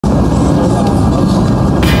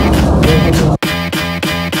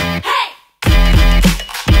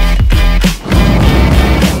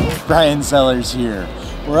Brian Sellers here.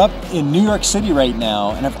 We're up in New York City right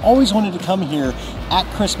now, and I've always wanted to come here at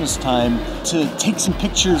Christmas time to take some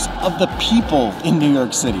pictures of the people in New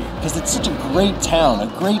York City, because it's such a great town, a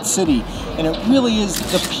great city, and it really is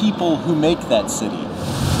the people who make that city.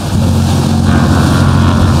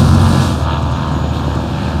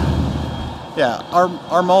 Yeah,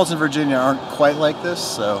 our malls in Virginia aren't quite like this,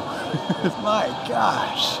 so my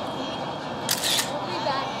gosh.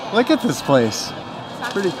 Look at this place.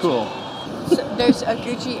 It's pretty cool. So there's a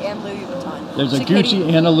Gucci and Louis Vuitton. There's a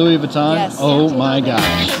Gucci and a Louis Vuitton? Yes. Oh my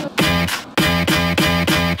gosh.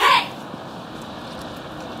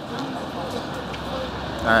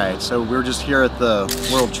 Alright, so we're just here at the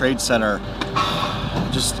World Trade Center.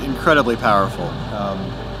 Just incredibly powerful.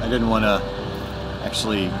 I didn't want to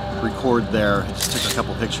actually record there. I just took a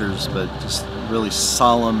couple pictures, but just really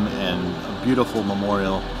solemn and a beautiful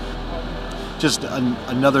memorial. Just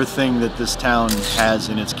another thing that this town has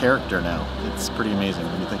in its character now. It's pretty amazing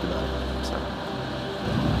when you think about it.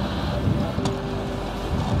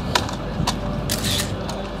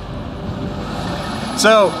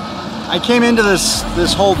 So I came into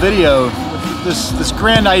this whole video with this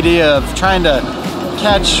grand idea of trying to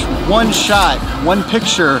catch one shot, one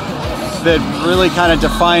picture that really kind of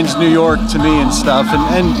defines New York to me and stuff,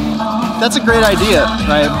 and that's a great idea,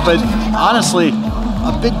 right? But honestly,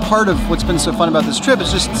 a big part of what's been so fun about this trip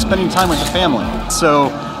is just spending time with the family. So,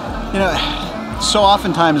 you know, so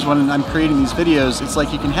oftentimes when I'm creating these videos, it's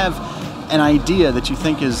like you can have an idea that you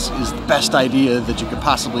think is the best idea that you could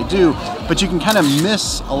possibly do, but you can kind of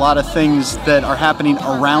miss a lot of things that are happening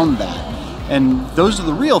around that. And those are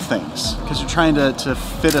the real things, because you're trying to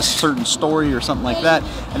fit a certain story or something like that.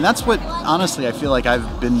 And that's what, honestly, I feel like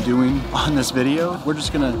I've been doing on this video. We're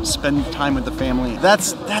just gonna spend time with the family.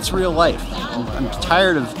 That's real life. I'm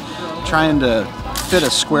tired of trying to fit a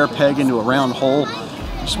square peg into a round hole.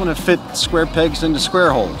 I just want to fit square pegs into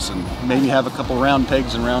square holes, and maybe have a couple round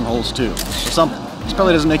pegs in round holes too, or something. This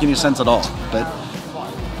probably doesn't make any sense at all, but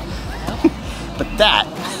but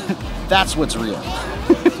that's what's real.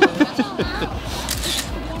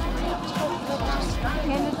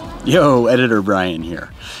 Yo, Editor Brian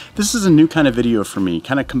here. This is a new kind of video for me,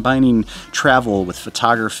 kind of combining travel with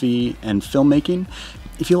photography and filmmaking.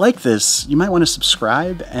 If you like this, you might want to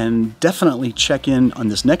subscribe and definitely check in on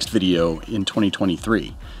this next video in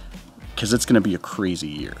 2023, because it's going to be a crazy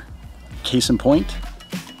year. Case in point.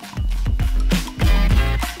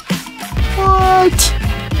 What?